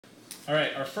All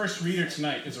right, our first reader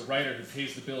tonight is a writer who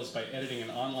pays the bills by editing an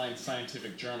online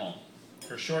scientific journal.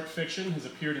 Her short fiction has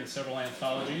appeared in several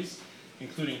anthologies,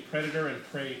 including Predator and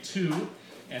Prey 2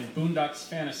 and Boondocks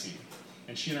Fantasy.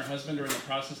 And she and her husband are in the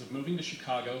process of moving to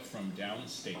Chicago from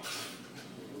downstate.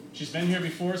 She's been here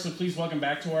before, so please welcome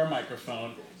back to our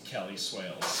microphone, Kelly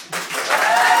Swails.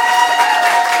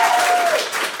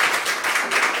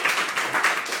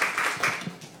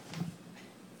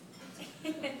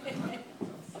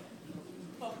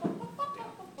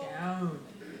 Down.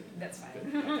 That's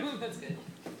fine. That's good.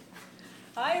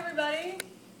 Hi, everybody.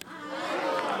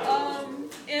 Hi.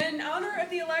 In honor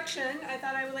of the election, I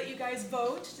thought I would let you guys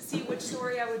vote to see which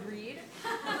story I would read.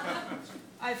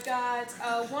 I've got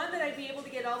one that I'd be able to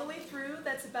get all the way through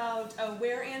that's about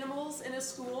were-animals in a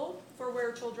school for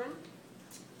were-children.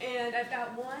 And I've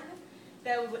got one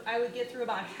that I would get through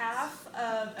about half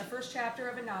of a first chapter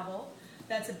of a novel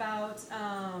that's about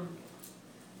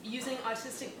using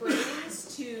autistic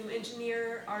brains to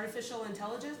engineer artificial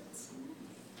intelligence.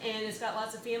 And it's got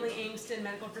lots of family angst and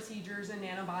medical procedures and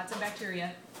nanobots and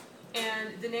bacteria.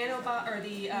 And the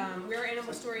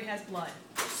were-animal story has blood.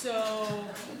 So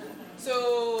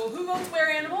who votes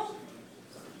were-animal?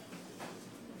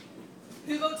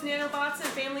 Who votes nanobots and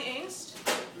family angst?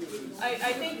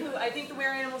 I think the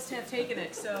were-animals have taken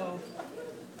it. So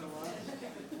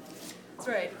that's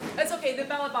right. That's okay. The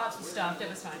ballot box was stopped. It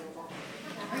was fine.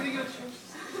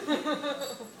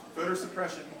 Voter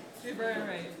suppression.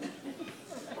 Right.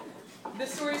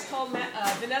 This story is called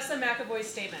Vanessa McAvoy's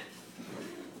Statement.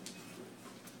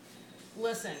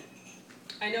 Listen,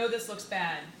 I know this looks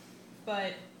bad,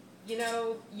 but you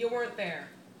know, you weren't there.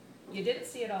 You didn't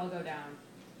see it all go down.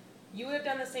 You would have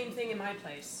done the same thing in my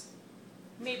place.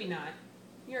 Maybe not.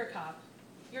 You're a cop.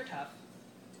 You're tough.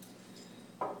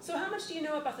 So how much do you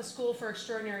know about the School for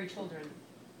Extraordinary Children?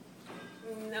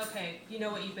 Okay, you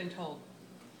know what you've been told.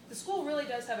 The school really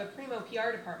does have a primo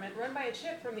PR department run by a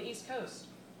chick from the East Coast.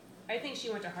 I think she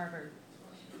went to Harvard.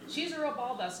 She's a real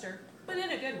ball buster, but in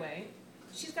a good way.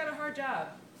 She's got a hard job,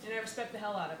 and I respect the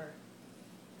hell out of her.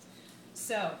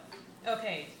 So,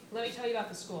 okay, let me tell you about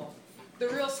the school. The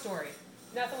real story,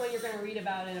 not the one you're going to read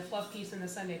about in a fluff piece in the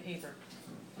Sunday paper.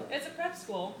 It's a prep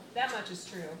school, that much is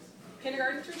true.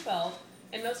 Kindergarten through 12,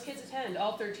 and most kids attend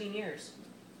all 13 years.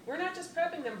 We're not just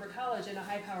prepping them for college and a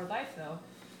high-powered life, though.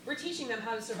 We're teaching them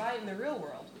how to survive in the real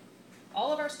world.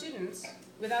 All of our students,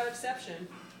 without exception,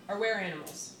 are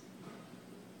were-animals.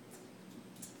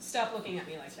 Stop looking at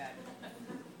me like that.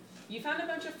 You found a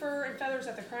bunch of fur and feathers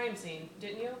at the crime scene,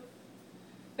 didn't you?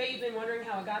 Bet you've been wondering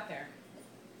how it got there.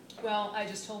 Well, I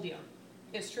just told you.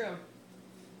 It's true.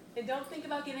 And don't think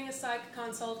about getting a psych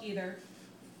consult either.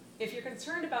 If you're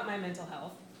concerned about my mental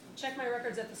health, check my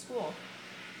records at the school.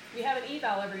 We have an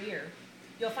eval every year.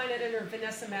 You'll find it under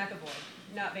Vanessa McAvoy,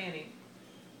 not Vanny.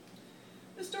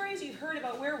 The stories you've heard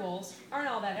about werewolves aren't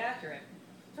all that accurate.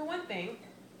 For one thing,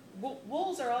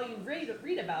 wolves are all you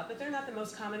read about, but they're not the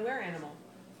most common were-animal.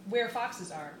 Were-foxes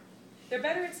are. They're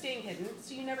better at staying hidden,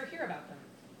 so you never hear about them.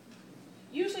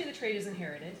 Usually the trait is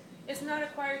inherited. It's not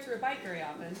acquired through a bite very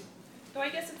often, though I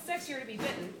guess it's sexier to be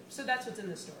bitten, so that's what's in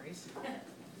the stories.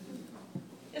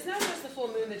 It's not just the full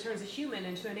moon that turns a human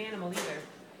into an animal either.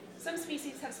 Some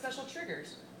species have special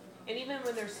triggers, and even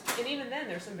then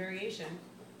there's some variation.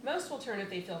 Most will turn if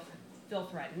they feel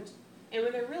threatened, and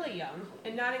when they're really young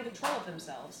and not in control of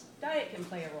themselves, diet can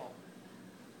play a role.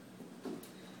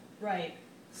 Right,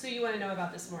 so you want to know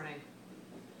about this morning.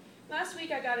 Last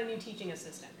week I got a new teaching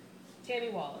assistant, Tammy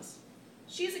Wallace.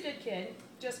 She's a good kid,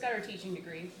 just got her teaching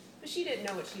degree, but she didn't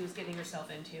know what she was getting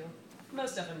herself into.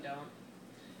 Most of them don't.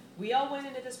 We all went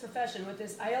into this profession with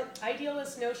this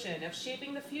idealist notion of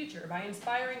shaping the future by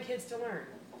inspiring kids to learn.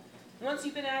 Once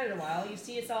you've been at it a while, you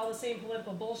see it's all the same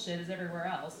political bullshit as everywhere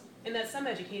else, and that some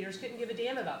educators couldn't give a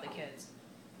damn about the kids.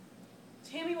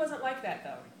 Tammy wasn't like that,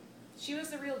 though. She was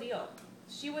the real deal.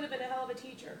 She would have been a hell of a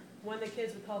teacher, one the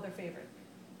kids would call their favorite.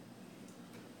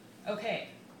 Okay,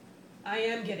 I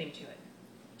am getting to it.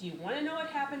 Do you want to know what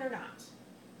happened or not?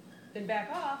 Then back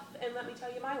off and let me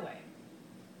tell you my way.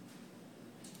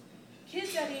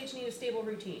 Kids that age need a stable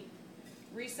routine.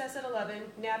 Recess at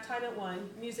 11, nap time at 1,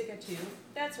 music at 2,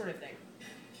 that sort of thing.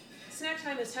 Snack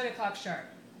time is 10 o'clock sharp.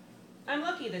 I'm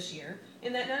lucky this year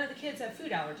in that none of the kids have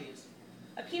food allergies.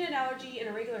 A peanut allergy in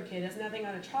a regular kid has nothing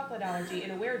on a chocolate allergy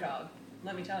in a were-dog,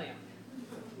 let me tell you.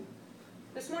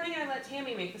 This morning I let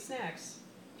Tammy make the snacks.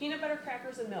 Peanut butter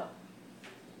crackers and milk.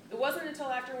 It wasn't until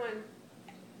after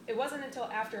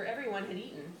everyone had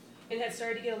eaten and had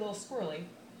started to get a little squirrely.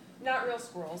 Not real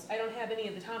squirrels. I don't have any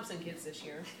of the Thompson kids this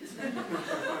year.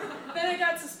 Then I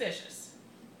got suspicious.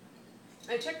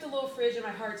 I checked the little fridge and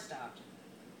my heart stopped.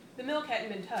 The milk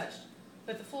hadn't been touched,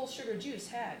 but the full sugar juice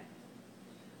had.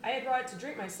 I had brought it to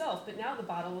drink myself, but now the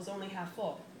bottle was only half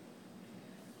full.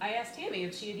 I asked Tammy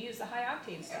if she had used the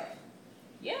high-octane stuff.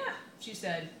 Yeah, she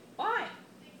said. Why?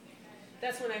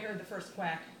 That's when I heard the first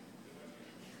quack.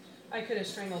 I could have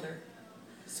strangled her.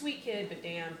 Sweet kid, but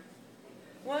damn.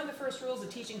 One of the first rules of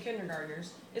teaching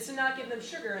kindergartners is to not give them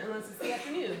sugar unless it's the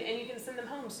afternoon and you can send them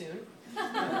home soon.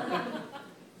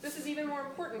 This is even more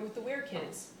important with the were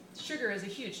kids. Sugar is a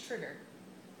huge trigger.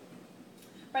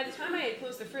 By the time I had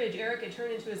closed the fridge, Eric had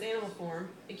turned into his animal form,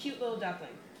 a cute little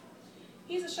duckling.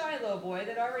 He's a shy little boy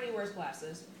that already wears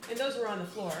glasses, and those were on the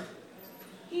floor.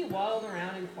 He waddled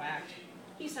around and quacked.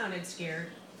 He sounded scared.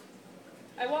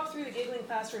 I walked through the giggling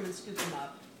classroom and scooped him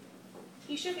up.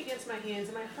 He shook against my hands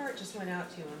and my heart just went out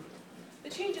to him. The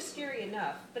change is scary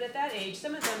enough, but at that age,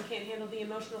 some of them can't handle the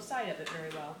emotional side of it very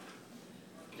well.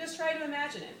 Just try to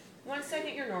imagine it. 1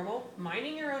 second you're normal,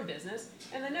 minding your own business,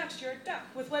 and the next you're a duck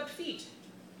with webbed feet.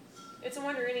 It's a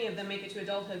wonder any of them make it to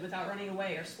adulthood without running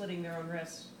away or slitting their own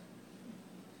wrist.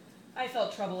 I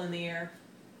felt trouble in the air.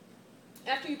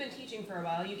 After you've been teaching for a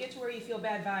while, you get to where you feel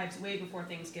bad vibes way before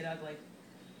things get ugly.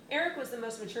 Eric was the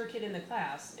most mature kid in the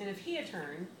class, and if he had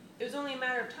turned, it was only a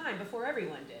matter of time before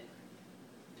everyone did.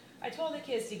 I told the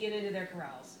kids to get into their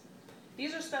corrals.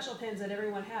 These are special pins that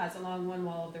everyone has along one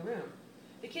wall of the room.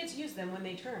 The kids use them when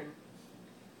they turn.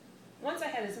 Once I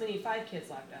had as many 5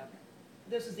 kids locked up.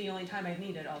 This was the only time I'd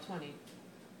needed all 20.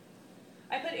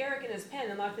 I put Eric in his pen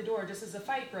and locked the door just as a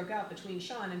fight broke out between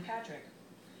Sean and Patrick.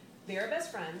 They are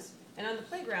best friends, and on the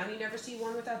playground you never see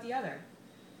one without the other.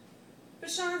 But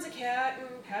Sean's a cat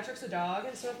and Patrick's a dog,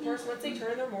 and so of course once they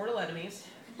turn, they're mortal enemies.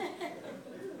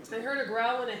 I heard a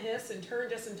growl and a hiss and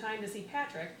turned just in time to see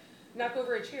Patrick knock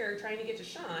over a chair trying to get to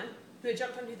Sean, who had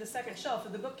jumped onto the second shelf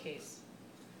of the bookcase.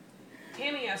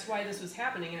 Tammy asked why this was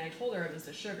happening, and I told her it was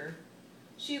the sugar.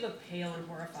 She looked pale and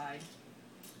horrified.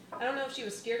 I don't know if she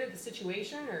was scared of the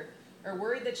situation or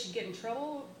worried that she'd get in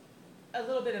trouble. A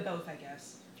little bit of both, I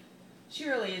guess. She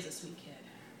really is a sweet kid.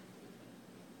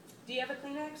 Do you have a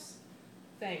Kleenex?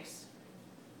 Thanks.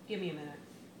 Give me a minute.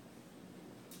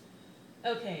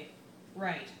 Okay,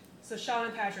 right. So Sean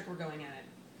and Patrick were going at it.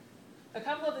 A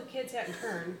couple of the kids who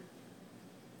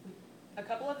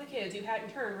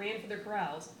hadn't turned ran for their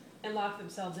corrals and locked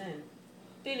themselves in.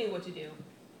 They knew what to do.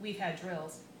 We've had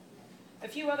drills. A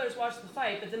few others watched the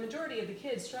fight, but the majority of the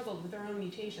kids struggled with their own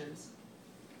mutations.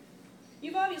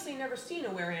 You've obviously never seen a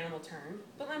were animal turn,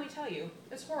 but let me tell you,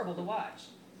 it's horrible to watch.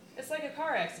 It's like a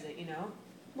car accident, you know?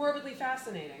 Morbidly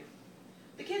fascinating.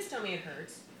 The kids tell me it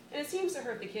hurts, and it seems to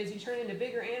hurt the kids who turn into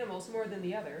bigger animals more than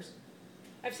the others.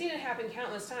 I've seen it happen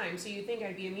countless times, so you'd think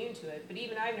I'd be immune to it, but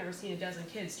even I've never seen a dozen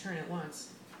kids turn at once.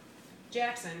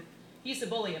 Jackson, he's the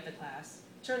bully of the class,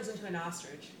 turns into an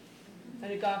ostrich.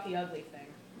 And a gawky, ugly thing.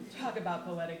 Talk about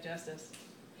poetic justice.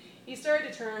 He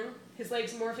started to turn, his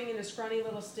legs morphing into scrawny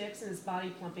little sticks and his body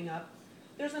plumping up.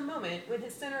 There's a moment when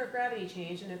his center of gravity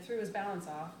changed and it threw his balance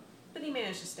off, but he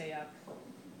managed to stay up.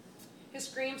 His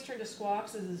screams turned to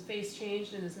squawks as his face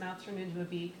changed and his mouth turned into a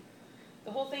beak.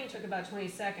 The whole thing took about 20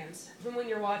 seconds. From when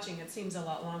you're watching, it seems a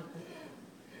lot longer.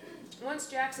 Once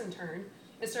Jackson turned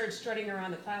and started strutting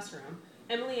around the classroom,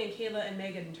 Emily and Kayla and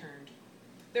Megan turned.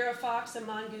 They're a fox, a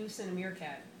mongoose, and a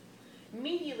meerkat.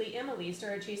 Immediately, Emily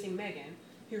started chasing Megan,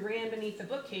 who ran beneath the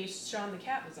bookcase Sean the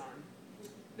cat was on.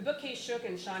 The bookcase shook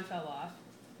and Sean fell off.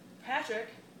 Patrick,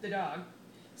 the dog,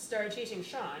 started chasing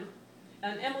Sean,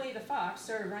 and Emily the fox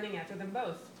started running after them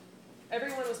both.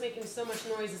 Everyone was making so much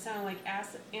noise it sounded like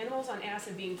animals on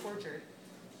acid being tortured.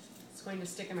 It's going to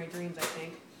stick in my dreams, I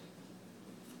think.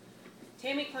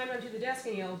 Tammy climbed onto the desk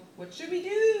and yelled, "What should we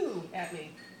do?" at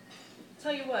me.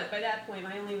 Tell you what, by that point,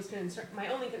 my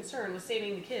only concern was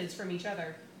saving the kids from each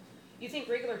other. You think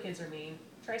regular kids are mean?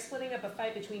 Try splitting up a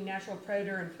fight between natural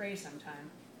predator and prey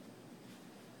sometime.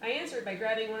 I answered by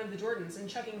grabbing one of the Jordans and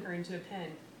chucking her into a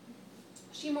pen.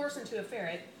 She morphs into a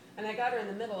ferret, and I got her in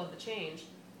the middle of the change.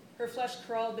 Her flesh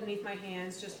crawled beneath my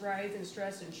hands, just writhed and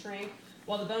stressed and shrank,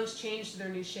 while the bones changed to their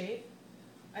new shape.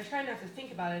 I tried not to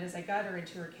think about it as I got her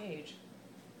into her cage.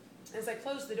 As I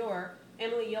closed the door,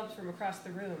 Emily yelped from across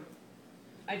the room.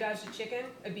 I dodged a chicken,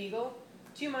 a beagle,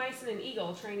 2 mice, and an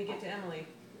eagle trying to get to Emily.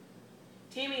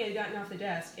 Tammy had gotten off the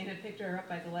desk and had picked her up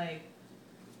by the leg.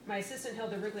 My assistant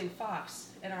held the wriggling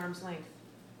fox at arm's length.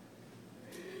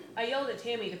 I yelled at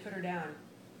Tammy to put her down.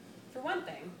 For one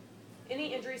thing,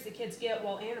 any injuries the kids get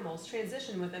while animals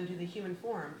transition with them to the human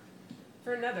form.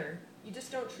 For another, you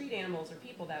just don't treat animals or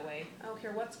people that way. I don't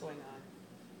care what's going on.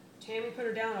 Tammy put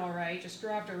her down all right, just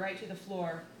dropped her right to the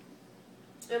floor.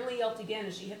 Emily yelped again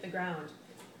as she hit the ground.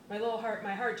 My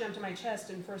heart jumped to my chest,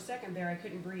 and for a second there I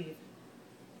couldn't breathe.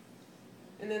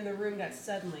 and then the room got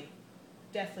suddenly,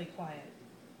 deathly quiet.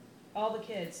 All the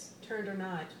kids, turned or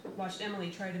not, watched Emily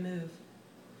try to move.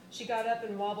 She got up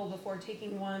and wobbled before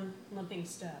taking one limping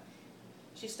step.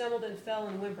 She stumbled and fell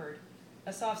and whimpered,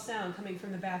 a soft sound coming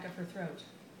from the back of her throat.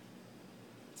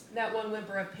 That one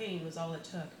whimper of pain was all it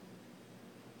took.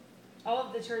 All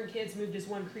of the turned kids moved as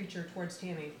one creature towards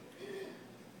Tammy.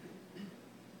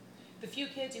 The few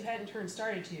kids who hadn't turned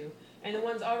started to, and the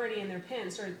ones already in their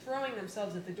pens started throwing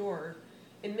themselves at the door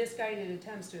in misguided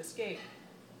attempts to escape.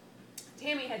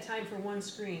 Tammy had time for one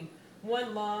scream,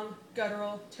 one long,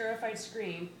 guttural, terrified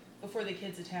scream before the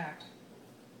kids attacked.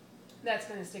 That's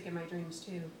going to stick in my dreams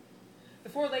too. The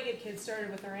four-legged kids started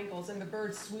with their ankles, and the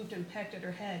birds swooped and pecked at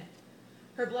her head.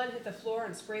 Her blood hit the floor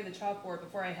and sprayed the chalkboard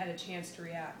before I had a chance to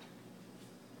react.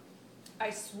 I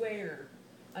swear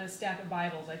on a stack of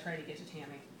Bibles I tried to get to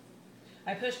Tammy.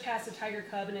 I pushed past a tiger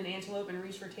cub and an antelope and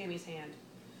reached for Tammy's hand.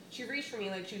 She reached for me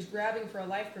like she was grabbing for a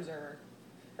life preserver,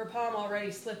 her palm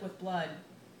already slick with blood,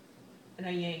 and I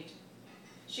yanked.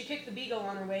 She kicked the beagle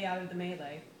on her way out of the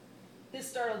melee. His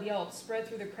startled yelp spread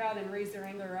through the crowd and raised their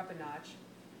anger up a notch.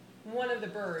 One of the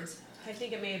birds, I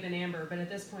think it may have been Amber, but at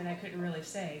this point I couldn't really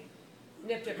say,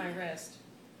 nipped at my wrist.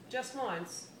 Just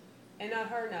once, and not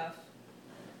hard enough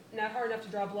to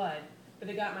draw blood, but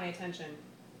it got my attention.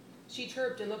 She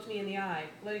chirped and looked me in the eye,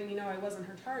 letting me know I wasn't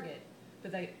her target,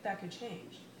 but that could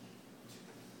change.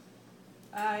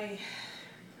 I'm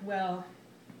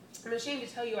ashamed to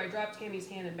tell you I dropped Tammy's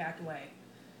hand and backed away.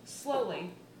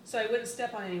 Slowly, so I wouldn't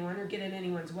step on anyone or get in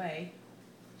anyone's way.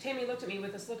 Tammy looked at me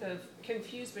with this look of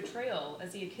confused betrayal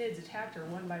as the kids attacked her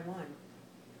one by one.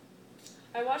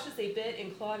 I watched as they bit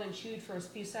and clawed and chewed for a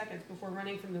few seconds before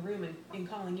running from the room and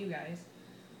calling you guys.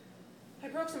 I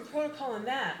broke some protocol in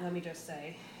that, let me just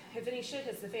say. If any shit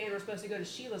hits the fan, we're supposed to go to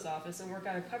Sheila's office and work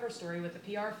out a cover story with the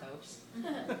PR folks.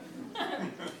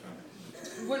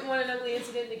 Wouldn't want an ugly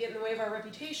incident to get in the way of our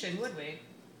reputation, would we?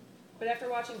 But after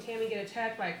watching Tammy get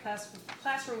attacked by a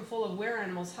classroom full of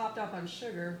were-animals hopped up on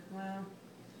sugar, well,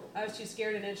 I was too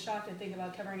scared and in shock to think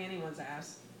about covering anyone's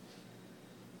ass.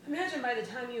 Imagine by the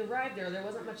time you arrived there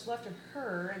wasn't much left of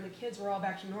her and the kids were all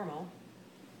back to normal.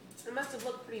 It must have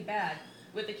looked pretty bad,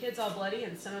 with the kids all bloody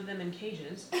and some of them in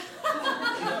cages.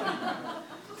 I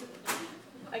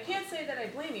can't say that I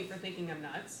blame you for thinking I'm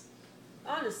nuts.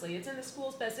 Honestly, it's in the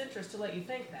school's best interest to let you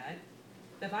think that.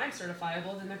 If I'm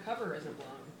certifiable, then the cover isn't blown.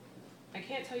 I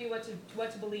can't tell you what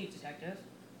to believe, Detective.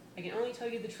 I can only tell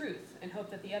you the truth and hope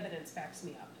that the evidence backs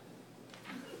me up.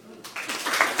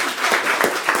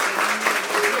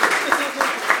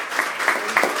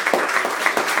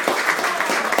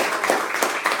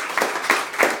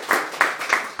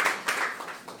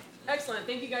 Excellent.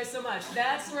 Thank you guys so much.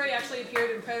 That story actually appeared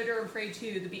in Predator and Prey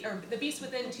 2, The Beast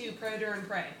Within 2, Predator and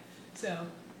Prey. So,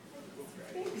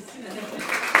 thanks.